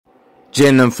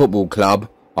Gillingham Football Club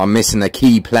are missing a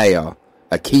key player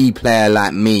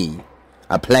like me,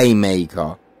 a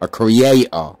playmaker, a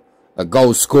creator, a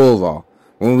goal scorer.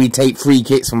 When we take free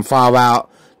kicks from far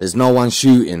out, there's no one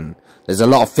shooting. There's a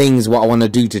lot of things what I want to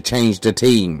do to change the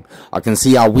team. I can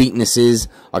see our weaknesses,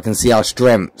 I can see our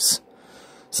strengths.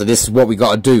 So this is what we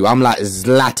got to do. I'm like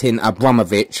Zlatan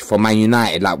Ibrahimovic for Man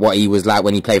United, like what he was like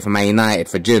when he played for Man United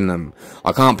for Gillingham.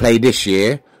 I can't play this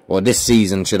year, or this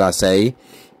season should I say,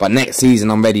 but next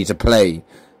season I'm ready to play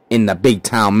in the big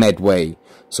town Medway.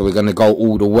 So we're going to go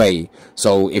all the way.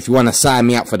 So if you want to sign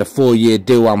me up for the 4-year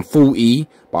deal, I'm 40,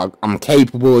 but I'm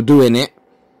capable of doing it.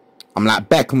 I'm like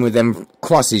Beckham with them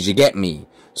crosses, you get me?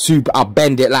 I'll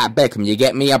bend it like Beckham, you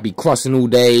get me? I'll be crossing all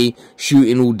day,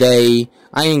 shooting all day.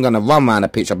 I ain't going to run around the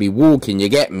pitch, I'll be walking, you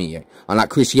get me? I'm like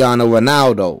Cristiano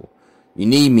Ronaldo. You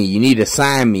need me, you need to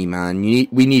sign me, man. We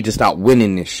need to start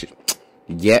winning this shit.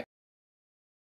 You get?